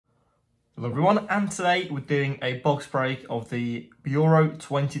Hello everyone, and today we're doing a box break of the Euro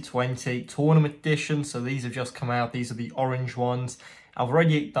 2020 Tournament Edition. So these have just come out, these are the orange ones. I've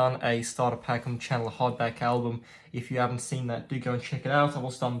already done a starter pack on the channel, a hardback album. If you haven't seen that, do go and check it out. I've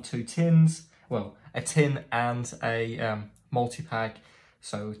also done 2 tins, well, a tin and a multi-pack.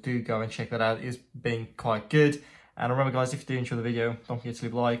 So do go and check that out, it is being quite good. And remember guys, if you do enjoy the video, don't forget to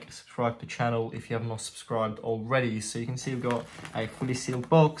leave a like, subscribe to the channel if you have not subscribed already. So you can see we've got a fully sealed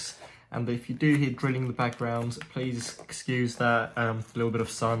box. And if you do hear drilling in the background, please excuse that. A little bit of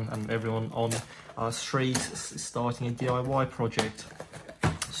sun, and everyone on our street is starting a DIY project.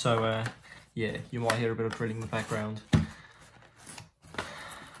 So yeah, you might hear a bit of drilling in the background.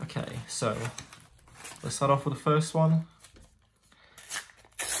 Okay, so let's start off with the first one.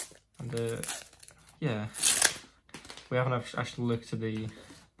 And yeah, we haven't actually looked at the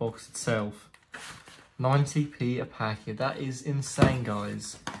box itself. 90p a packet, that is insane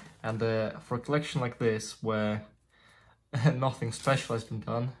guys. And for a collection like this, where nothing special has been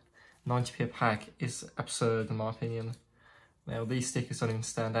done, 90p a pack is absurd in my opinion. Now these stickers don't even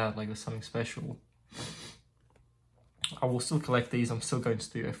stand out like there's something special. I will still collect these, I'm still going to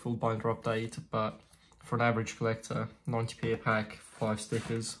do a full binder update, but for an average collector, 90p a pack, 5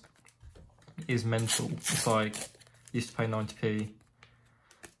 stickers, is mental. It's like, used to pay 90p.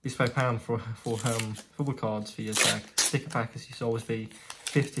 Used to pay £1 for football cards for your pack. Sticker packers used to always be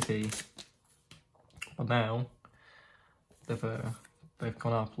 50p, but now they've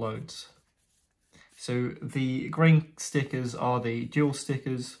gone up loads. So the green stickers are the dual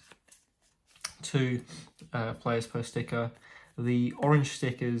stickers, 2 players per sticker. The orange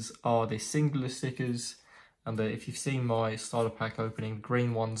stickers are the singular stickers, and if you've seen my starter pack opening, the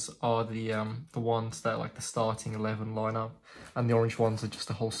green ones are the ones that are like the starting 11 lineup, and the orange ones are just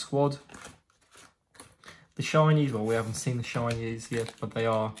a whole squad. The shinies, well, we haven't seen the shinies yet, but they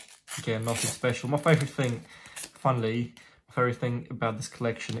are, again, nothing special. My favourite thing, funnily, about this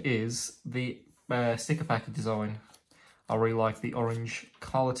collection is the sticker packet design. I really like the orange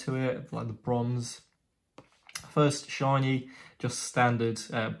colour to it, like the bronze. First shiny, just standard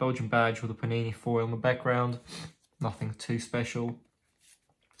Belgian badge with a Panini foil in the background. Nothing too special.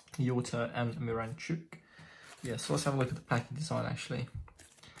 Jota and Miranchuk. Yeah, so let's have a look at the packet design actually.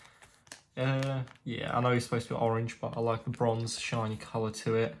 Yeah, I know it's supposed to be orange, but I like the bronze shiny colour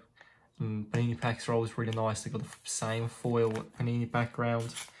to it. And Panini packs are always really nice. They've got the same foil Panini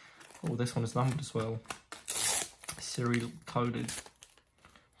background. Oh, this one is numbered as well. Serial coded.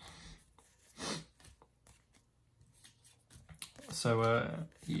 So,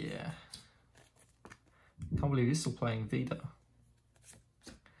 yeah. Can't believe he's still playing Vida.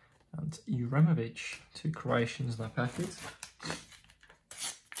 And Uremovic, 2 Croatians in that packet.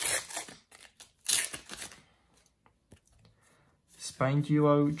 Spain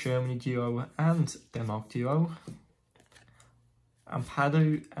duo, Germany duo, and Denmark duo.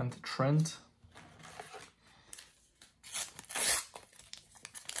 Ampadu and Trent.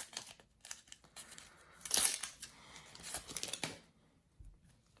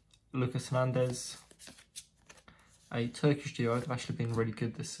 Lucas Hernandez. A Turkish duo. They've actually been really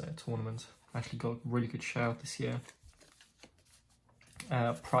good this tournament. Actually got a really good shout this year.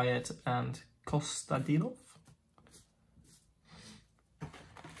 Prayet and Kostadinov.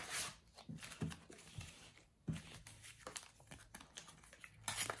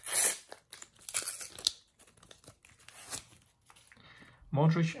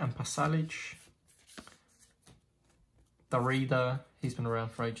 Modric and Pasalic. Darida, he's been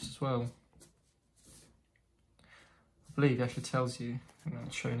around for ages as well. I believe he actually tells you. I'll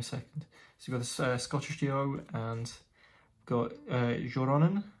show you in a second. So you've got this Scottish duo, and got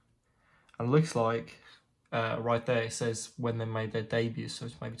Joronen. And it looks like right there it says when they made their debut, so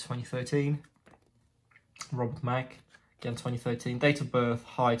it's maybe 2013. Robert Mack, again 2013. Date of birth,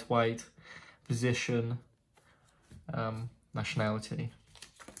 height, weight, position, nationality.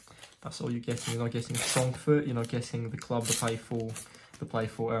 That's all you're getting. You're not getting Frankfurt. You're not getting the club to play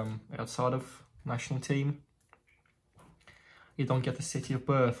for outside of national team. You don't get the city of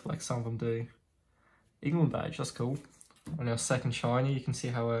birth like some of them do. England badge, that's cool. And our second shiny, you can see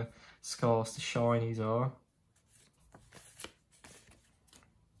how scarce the shinies are.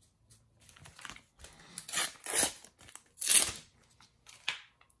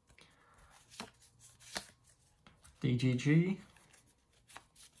 DGG.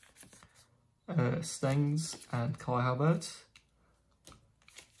 Stengs and Kai Havertz.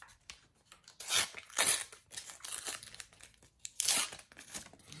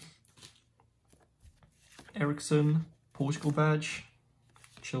 Ericsson, Portugal badge.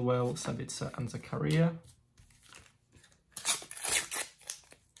 Chilwell, Sabitzer and Zakaria.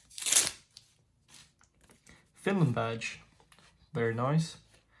 Finland badge, very nice.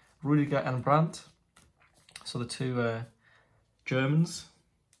 Rudiger and Brandt, so the two Germans.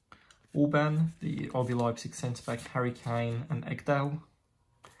 Orban, the RB Leipzig centre-back, Harry Kane and Egdal.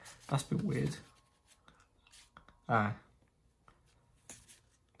 That's a bit weird. Let's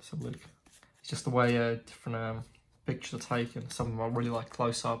have a look. It's just the way different pictures are taken. Some of them are really like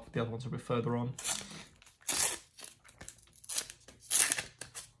close up, the other ones are a bit further on.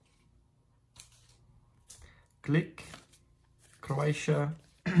 Glick, Croatia,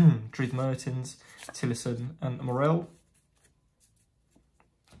 Dries Mertens, Tillerson and Morel.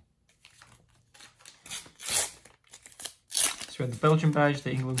 So we have the Belgian badge,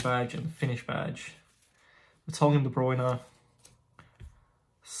 the England badge and the Finnish badge. Vertonghen, De Bruyne,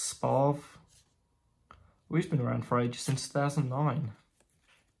 Spav. He's been around for ages, since 2009.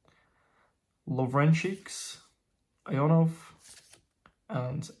 Lovrencics, Ionov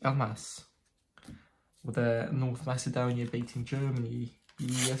and Elmas. With North Macedonia beating Germany.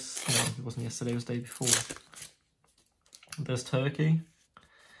 Yes, no, it wasn't yesterday, it was the day before. There's Turkey,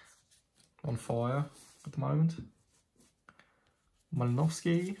 on fire at the moment.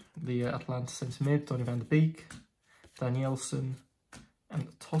 Malinovsky, the Atlanta centre mid, Donny van de Beek, Danielson, and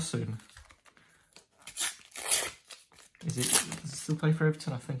Tosun. Does it still play for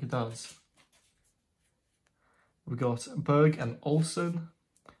Everton? I think it does. We got Berg and Olsen,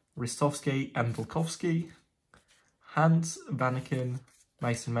 Ristovsky and Volkovsky, Hans Vanaken,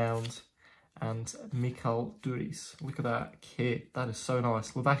 Mason Mount, and Mikhail Duris. Look at that kit, that is so nice.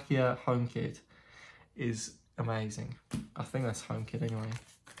 Slovakia home kit is amazing. I think that's home kit anyway.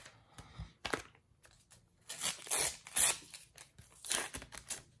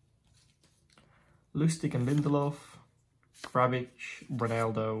 Lustig and Lindelof, Grabic,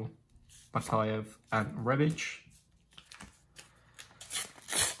 Ronaldo, Bakayev and Rebic.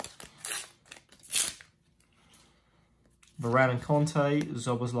 Varane and Conte,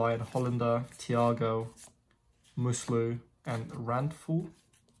 Zoboslai and Hollander, Thiago, Muslu and Randful.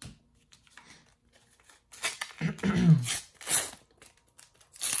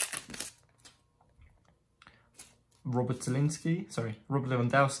 Robert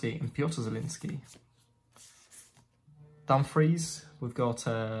Lewandowski and Piotr Zielinski. Dumfries, we've got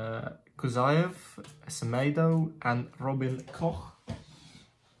Kuzaev, Semedo and Robin Koch.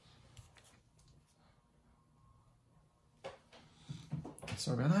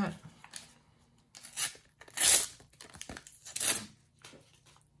 Sorry about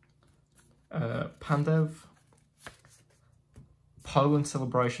that. Pandev, Poland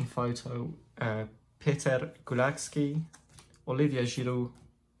celebration photo, Peter Gulacki, Olivier Giroud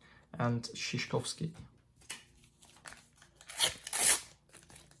and Shishkovsky.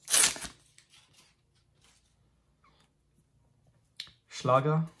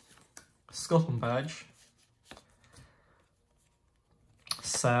 Schlager, Scotland badge,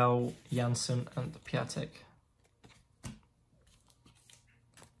 Sal, Janssen and Piatek.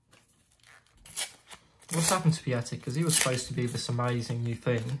 What's happened to Piatek? Because he was supposed to be this amazing new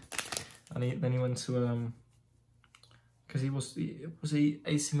thing, and then he went to because was he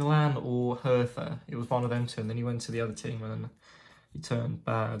AC Milan or Hertha? It was one of them two, and then he went to the other team and then he turned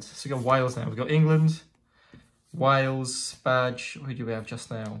bad. So we got Wales now. We've got England, Wales badge. Who do we have just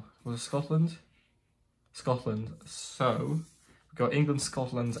now? Was it Scotland? Scotland. So we've got England,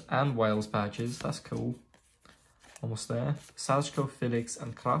 Scotland and Wales badges. That's cool. Almost there. Sajko, Felix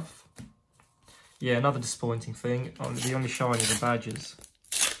and Kraft. Yeah, another disappointing thing. The only shiny are the badges.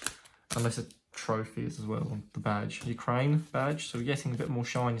 Unless a trophy is as well on the badge. Ukraine badge. So we're getting a bit more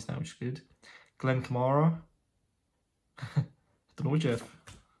shinies now, which is good. Glenn Kamara. Don't know, Jeff.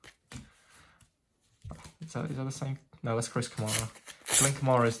 Is that the same? No, that's Chris Kamara. Glenn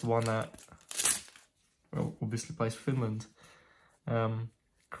Kamara is the one that, well, obviously plays for Finland.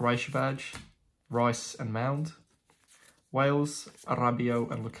 Croatia badge, Rice and Mound. Wales,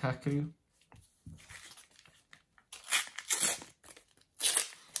 Rabiot and Lukaku.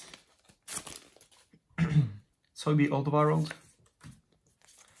 Toby Alderweireld,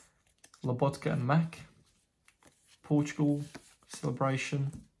 Lobotka and Mack. Portugal,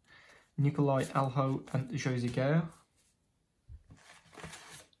 celebration, Nikolai Alho and Jose Guerre.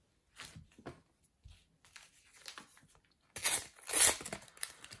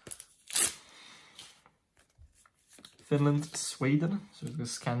 Finland, Sweden, so the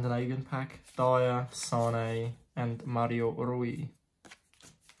Scandinavian pack, Dyer, Sane and Mario Rui.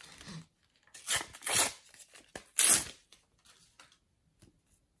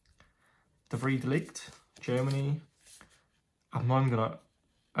 De Vrij de Ligt, Germany. I'm not gonna,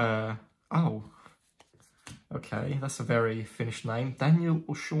 oh, okay, that's a very Finnish name. Daniel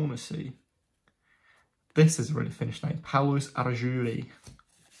O'Shaughnessy. This is a really Finnish name. Paulus Arajuri.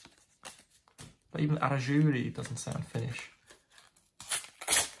 But even Arajuri doesn't sound Finnish.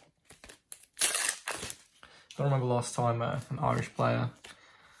 I don't remember last time an Irish player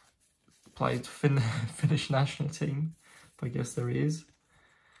played Finnish national team, but I guess there is.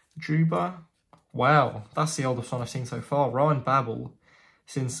 Juba. Wow, that's the oldest one I've seen so far. Ryan Babel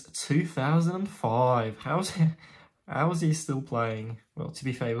since 2005. How is he still playing? Well, to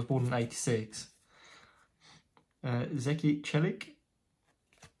be fair, he was born in 86. Zeki Celik.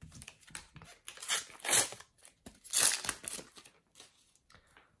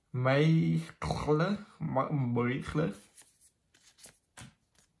 Meichle.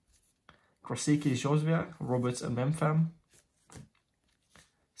 Krasiki Josvia, Robert Mempham,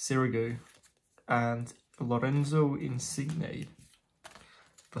 Sirigu, and Lorenzo Insigne.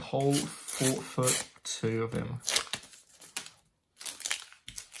 The whole 4'2" of him.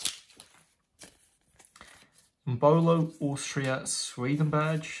 Mbolo, Austria, Sweden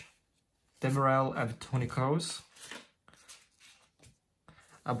badge, Demiral and Toni Kroos.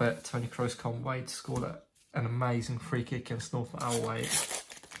 I bet Toni Kroos can't wait to score an amazing free kick against North Alloway.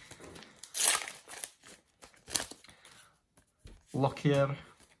 Lockyer,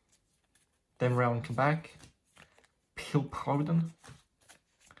 Demiral and Quebec, Pilproden,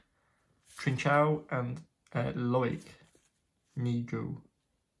 Trinchao and Loic Nigo.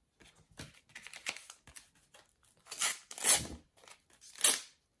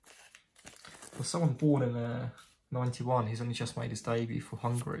 For someone born in 91, he's only just made his debut for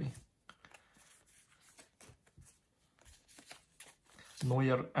Hungary.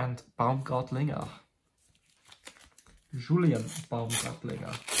 Neuer and Baumgartlinger. Julian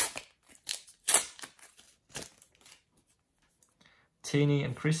Baumgartlinger. Tini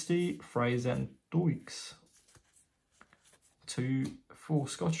and Christie, Fraser and Doix. 4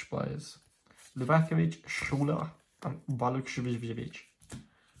 Scottish players. Livakovic, Schuler and Valukshevich.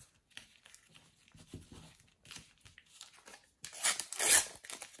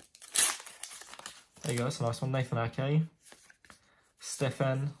 There you go, that's a nice one. Nathan Ake,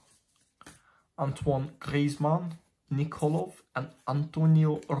 Stefan, Antoine Griezmann, Nikolov and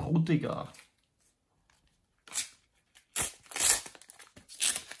Antonio Rudiger.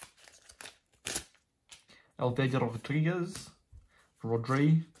 Alveda Rodriguez,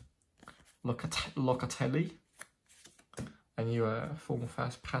 Rodri, Locatelli, a new former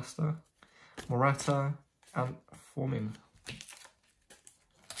fast pasta, Morata and Formin.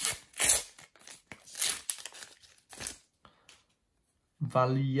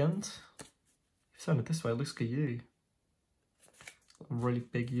 Valiant. If you turn it this way, it looks like a U. A really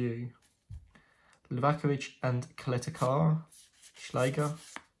big U. Livakovic and Kaletakar, Schläger,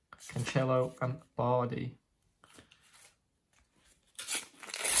 Cancelo and Bardi.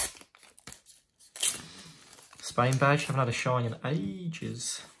 Spain badge, haven't had a shine in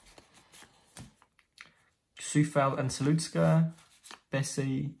ages. Sufal and Salutska,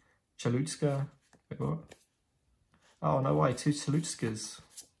 Bessie, Chalutska. Wait, what? Oh, no way, 2 Salutskas.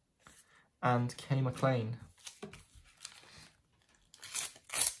 And Kenny McLean.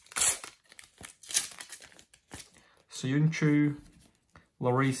 Soyuncu,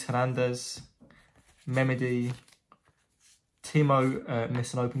 Lloris Hernandez, Memedi, Timo,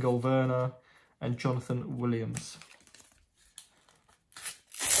 missed an open goal, Werner, and Jonathan Williams.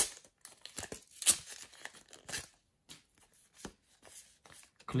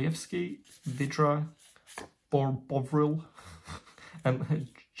 Klievski, Vidra, Bovril, and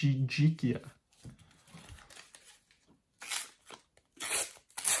Gigia.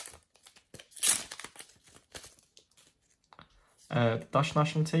 Dutch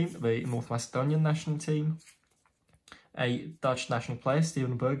national team, the North Macedonian national team. A Dutch national player,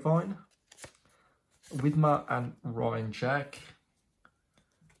 Steven Bergwijn. Widmer and Ryan Jack.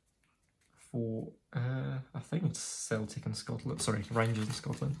 For, I think it's Celtic and Scotland. Sorry, Rangers in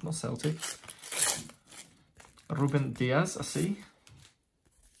Scotland, not Celtic. Ruben Diaz, I see.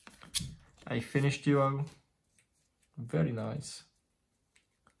 A Finnish duo. Very nice.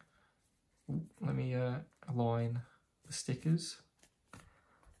 Let me align the stickers.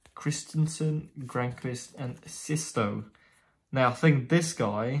 Christensen, Granqvist and Sisto. Now I think this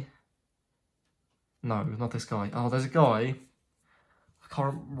guy... No, not this guy. Oh, there's a guy. I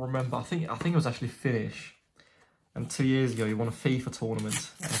can't remember. I think it was actually Finnish. And 2 years ago, he won a FIFA tournament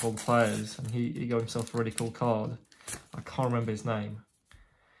out of all the players, and he got himself a really cool card. I can't remember his name.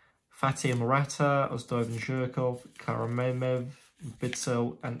 Fatih Morata, Ozdovan Zhirkov, Karamemev,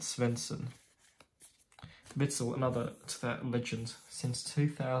 Bitzel, and Svensson. Bitzel, another to that legend, since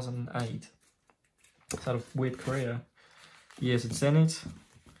 2008. He's had a weird career. Years at Zenit,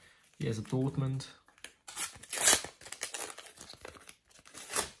 years at Dortmund,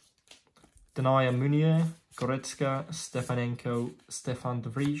 Denaya Munier, Goretzka, Stefanenko, Stefan de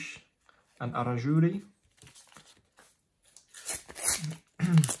Vries, and Arajuri.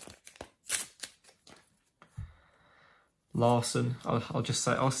 Larson, I'll just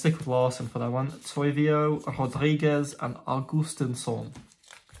say, I'll stick with Larson for that one. Toivio, Rodriguez, and Augustinsson.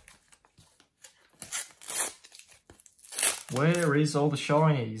 Where is all the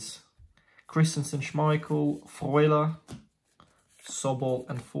shinies? Christensen, Schmeichel, Freuler, Sobol,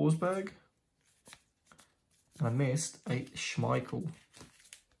 and Forsberg. And I missed a Schmeichel.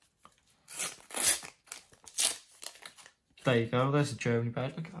 There you go, there's a Germany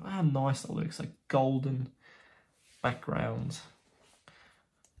badge. Look at how nice that looks, like golden background.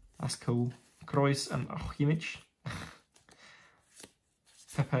 That's cool. Kroos and Kimmich.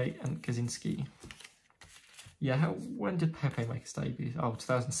 Pepe and Kaczynski. Yeah, when did Pepe make his debut? Oh,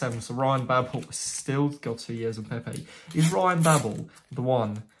 2007. So Ryan Babel still got 2 years on Pepe. Is Ryan Babel the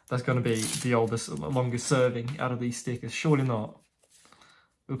one that's going to be the oldest, longest serving out of these stickers? Surely not.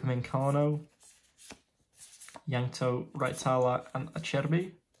 Upamecano, Yankto, Raitala, and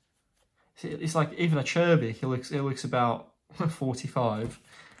Acerbi. It's like even Acerbi, he looks about 45.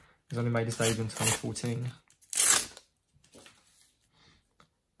 He's only made his debut in 2014.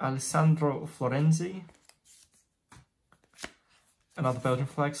 Alessandro Florenzi. Another Belgian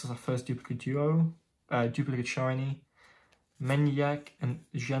flag, so it's our first duplicate duo. Duplicate shiny. Menyak and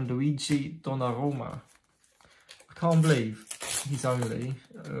Gianluigi Donnarumma. I can't believe he's only,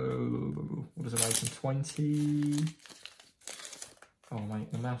 what is it, like in 20... Oh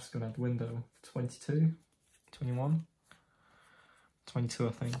mate, the mouth's gone out the window. 22? 21? 22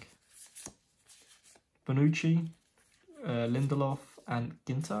 I think. Bonucci, Lindelof and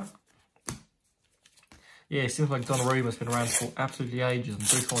Ginter. Yeah, it seems like Donnarumma's been around for absolutely ages and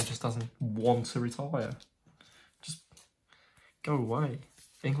Buffon just doesn't want to retire. Just go away.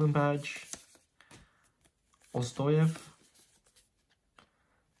 England badge. Ozdoyev.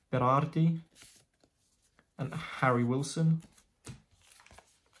 Berardi. And Harry Wilson.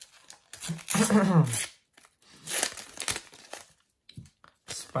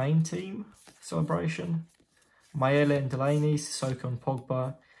 Spain team celebration. Maele and Delaney, Sissoko and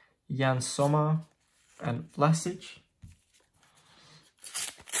Pogba, Jan Sommer and Vlasic.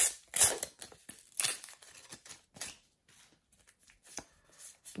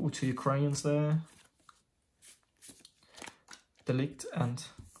 All 2 Ukrainians there. Delict and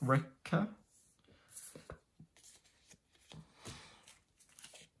Reka.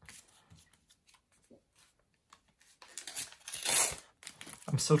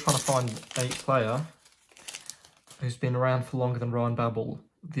 I'm still trying to find a player who's been around for longer than Ryan Babel.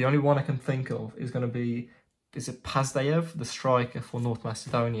 The only one I can think of is going to be, is it Pazdayev, the striker for North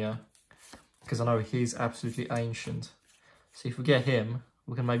Macedonia? Because I know he's absolutely ancient. So if we get him,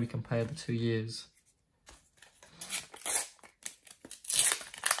 we can maybe compare the 2 years.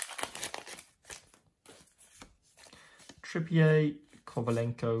 Trippier,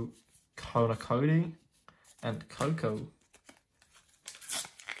 Kovalenko, Kona Cody, and Coco.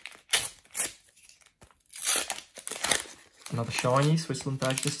 Another shiny Switzerland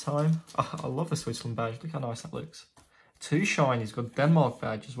badge this time. Oh, I love the Switzerland badge. Look how nice that looks. 2 shinies. Got Denmark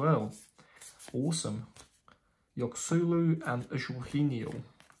badge as well. Awesome. Yoksulu and Jorginho.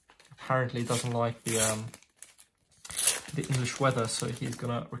 Apparently doesn't like the English weather, so he's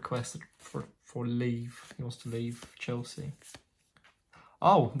gonna request it for leave. He wants to leave Chelsea.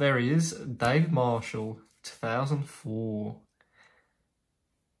 Oh, there he is. David Marshall, 2004.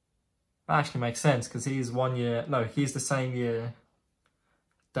 That actually makes sense because he's 1 year, no, he's the same year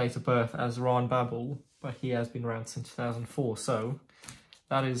date of birth as Ryan Babel, but he has been around since 2004. So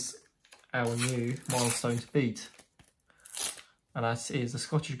that is our new milestone to beat. And that is the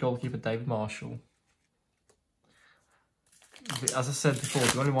Scottish goalkeeper David Marshall. As I said before,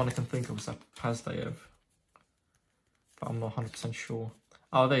 the only one I can think of is that Pazdayev, but I'm not 100% sure.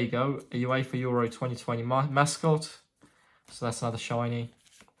 Oh, there you go, a UEFA Euro 2020 mascot. So that's another shiny.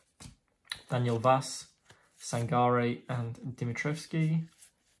 Daniel Vass, Sangare, and Dimitrevski.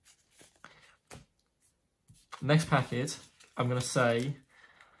 Next packet, I'm going to say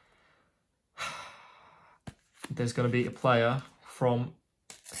there's going to be a player from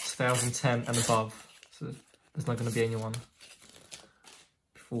 2010 and above. So there's not going to be anyone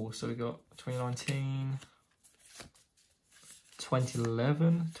before. So we got 2019,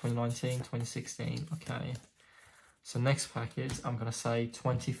 2011, 2019, 2016. Okay. So next packet, I'm going to say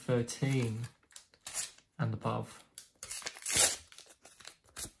 2013 and above.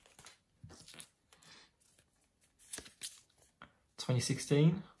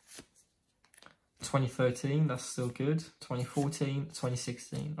 2016, 2013, that's still good. 2014,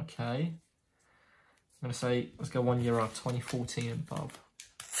 2016, okay. going to say, let's go 1 year up, 2014 and above.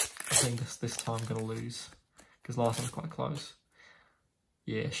 I think this time I'm going to lose, because last time was quite close.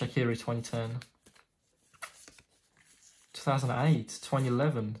 Yeah, Shaqiri 2010. 2008,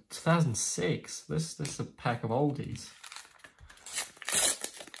 2011, 2006. This is a pack of oldies.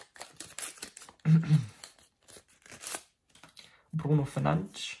 Bruno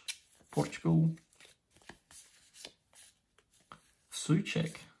Fernandes, Portugal.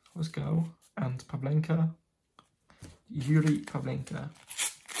 Souček, let's go. And Pavlenka. Yuri Pavlenka.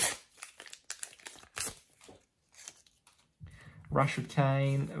 Rashford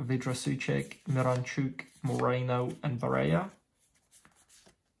Kane, Vidra Souček, Miranchuk, Moreno, and Barea.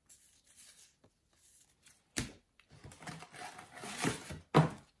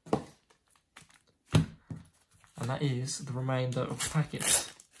 And that is the remainder of the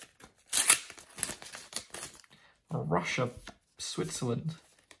packet. Russia, Switzerland,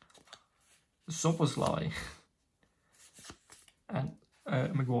 Szoboszlai, and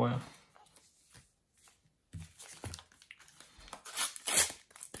Maguire.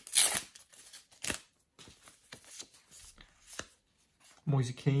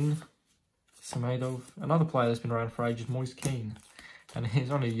 Moise Kean, Samedov, another player that's been around for ages, Moise Kean, and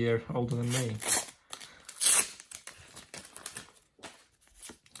he's only a year older than me.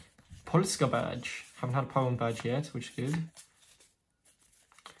 Polska badge, haven't had a Poland badge yet, which is good.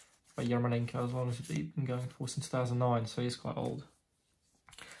 But Yarmolenko as well, as he's been going for since 2009, so he's quite old.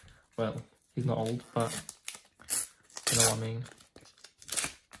 Well, he's not old, but you know what I mean.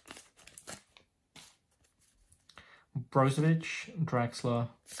 Brozovic, Draxler,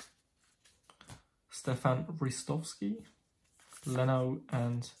 Stefan Ristovski, Leno,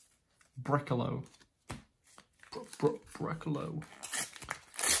 and Brekalo. Brekalo.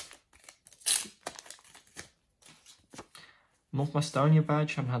 North Macedonia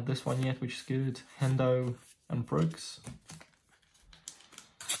badge, haven't had this one yet, which is good. Hendo and Brooks.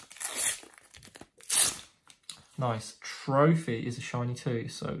 Nice. Trophy is a shiny too,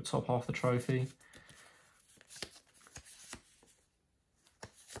 so top half the trophy.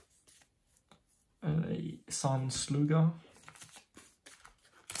 Simon Sluga.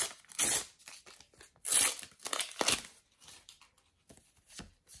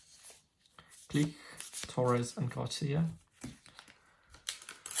 Klich, Torres and Garcia.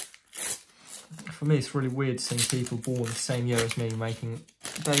 For me, it's really weird seeing people born the same year as me making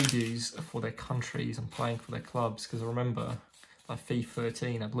debuts for their countries and playing for their clubs, because I remember, like FIFA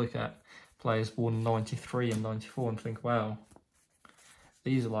 13, I'd look at players born in 93 and 94 and think, wow,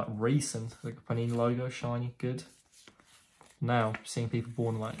 these are like recent, like the Panini logo, shiny, good. Now, seeing people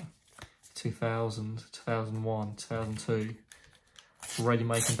born like 2000, 2001, 2002, already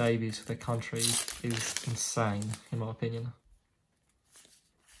making debuts for their countries is insane, in my opinion.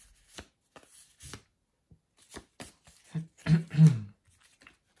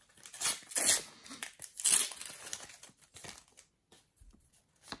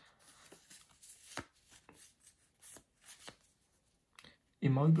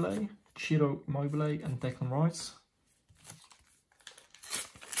 Immobile, Ciro Immobile and Declan Rice.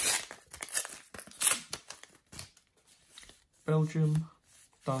 Belgium,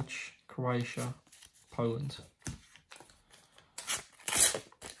 Dutch, Croatia, Poland.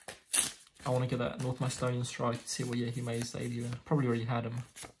 I want to get that North Macedonian strike to see what year he made his debut in. Probably already had him.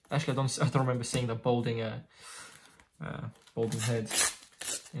 Actually, I don't remember seeing that balding head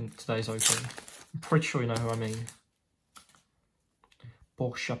in today's opening. I'm pretty sure you know who I mean.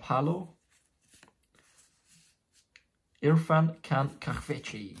 Borshapalo, Irfan Can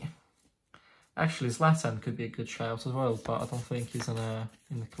Kahveci. Actually, Zlatan could be a good shout as well, but I don't think he's in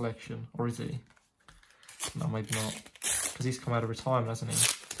the collection, or is he? No, maybe not, because he's come out of retirement, hasn't he?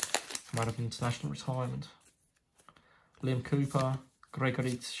 Come out of international retirement. Liam Cooper,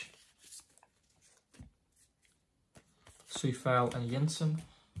 Gregoric, Sufal and Jensen.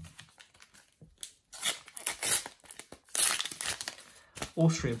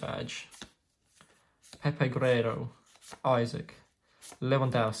 Austria badge, Pepe Guerrero, Isaac,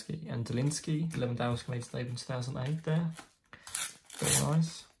 Lewandowski and Delinsky. Lewandowski made his debut in 2008 there. Very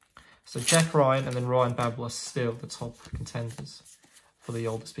nice. So Jack Ryan and then Ryan Babel are still the top contenders for the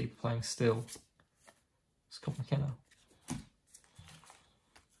oldest people playing still. Scott McKenna.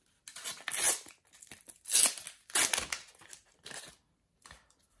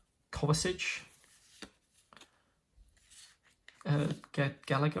 Kovacic.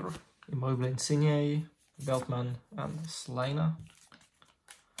 Gallagher, Immobile Insigne, Veltman and Slainer,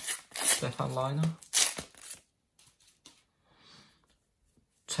 Stefan Leiner,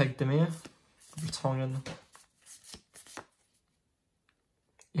 Tegdemir, Vertonghen,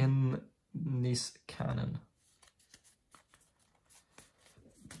 In Niska Cannon.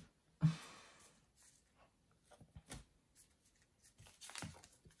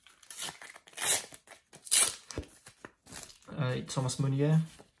 Thomas Meunier,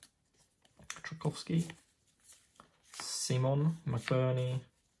 Trukowski, Simon, McBurney,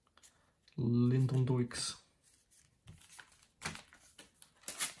 Lyndon Dykes,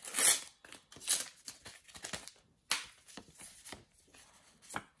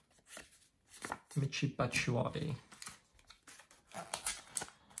 Michy Batshuayi,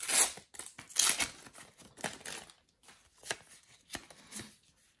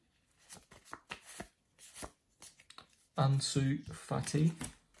 Ansu Fati.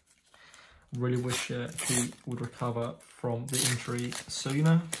 Really wish he would recover from the injury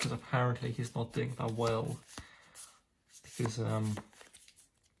sooner, because apparently he's not doing that well. Because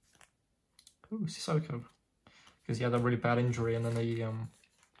Sissoko, because he had a really bad injury and then he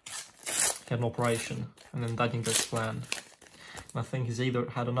had an operation and then that didn't go to plan. And I think he's either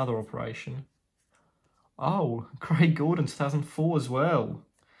had another operation. Oh, Craig Gordon 2004 as well.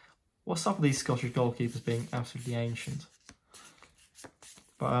 What's up with these Scottish goalkeepers being absolutely ancient?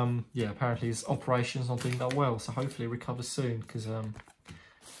 But yeah, apparently his operation's not doing that well, so hopefully he recovers soon, because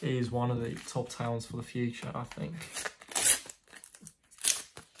he is one of the top talents for the future, I think.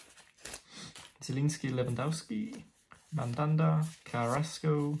 Zielinski, Lewandowski, Mandanda,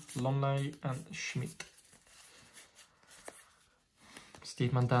 Carrasco, Longley, and Schmidt.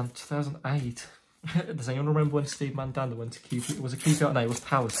 Steve Mandanda, 2008. Does anyone remember when Steve Mandanda went to keep? It was a keeper. No, it was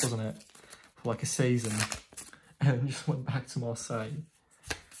Palace, wasn't it? For like a season, and then just went back to Marseille.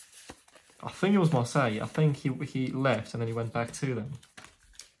 I think it was Marseille. I think he left and then he went back to them.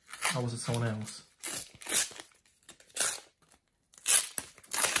 Or was it someone else?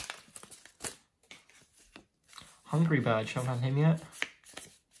 Hungary badge. Haven't had him yet.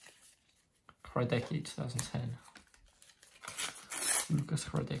 Hradecki, 2010. Lucas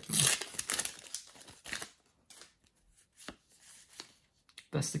Hradecki.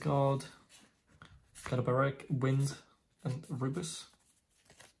 Vestergaard, Karabarek, Wind, and Rubus.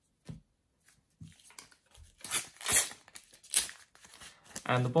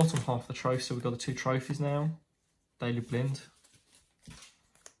 And the bottom half of the trophy, so we've got the two trophies now. Daily Blind.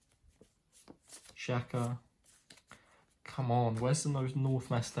 Xhaka. Come on, where's the most North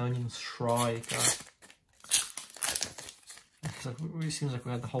Macedonian striker? It seems like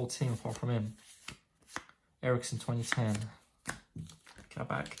we had the whole team apart from him. Ericsson 2010.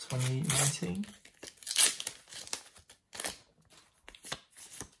 Kabak 2019.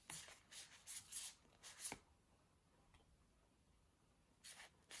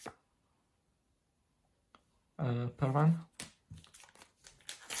 Pervan.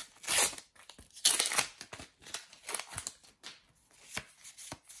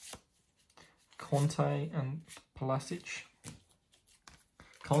 Conte and Pulisic.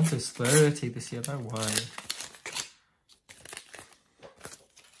 Conte's 30 this year, no way.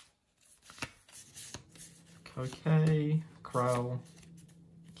 Okay, Krell,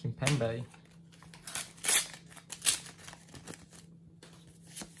 Kimpembe.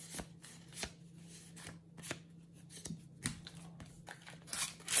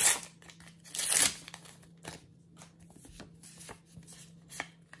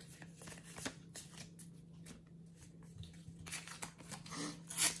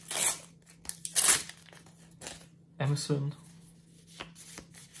 Emerson.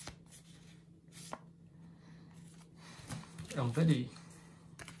 Elvedi.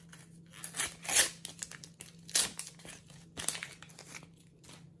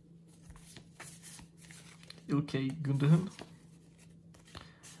 Ilkay Gundogan.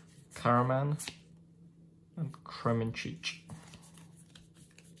 Karaman. And Kremencic.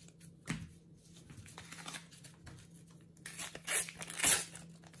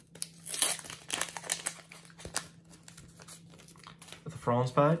 With the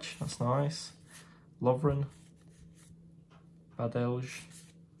France badge, that's nice. Lovren. Badelj,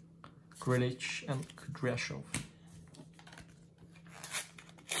 Grilic, and Kudryashov.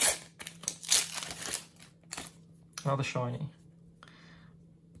 Another shiny.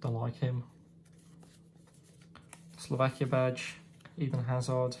 Don't like him. Slovakia badge, Eden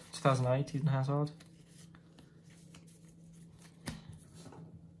Hazard, 2008 Eden Hazard.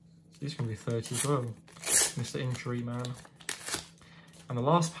 He's going to be 30 as well. Mr. Injury Man. And the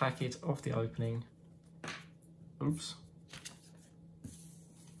last packet of the opening. Oops.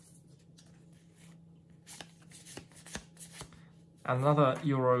 Another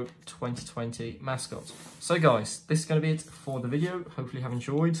Euro 2020 mascot. So guys, this is going to be it for the video. Hopefully you have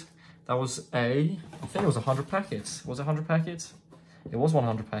enjoyed. That was I think it was 100 packets. Was it 100 packets? It was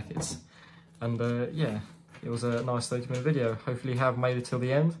 100 packets. And yeah, it was a nice 30-minute video. Hopefully you have made it till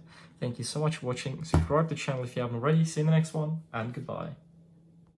the end. Thank you so much for watching. Subscribe to the channel if you haven't already. See you in the next one, and goodbye.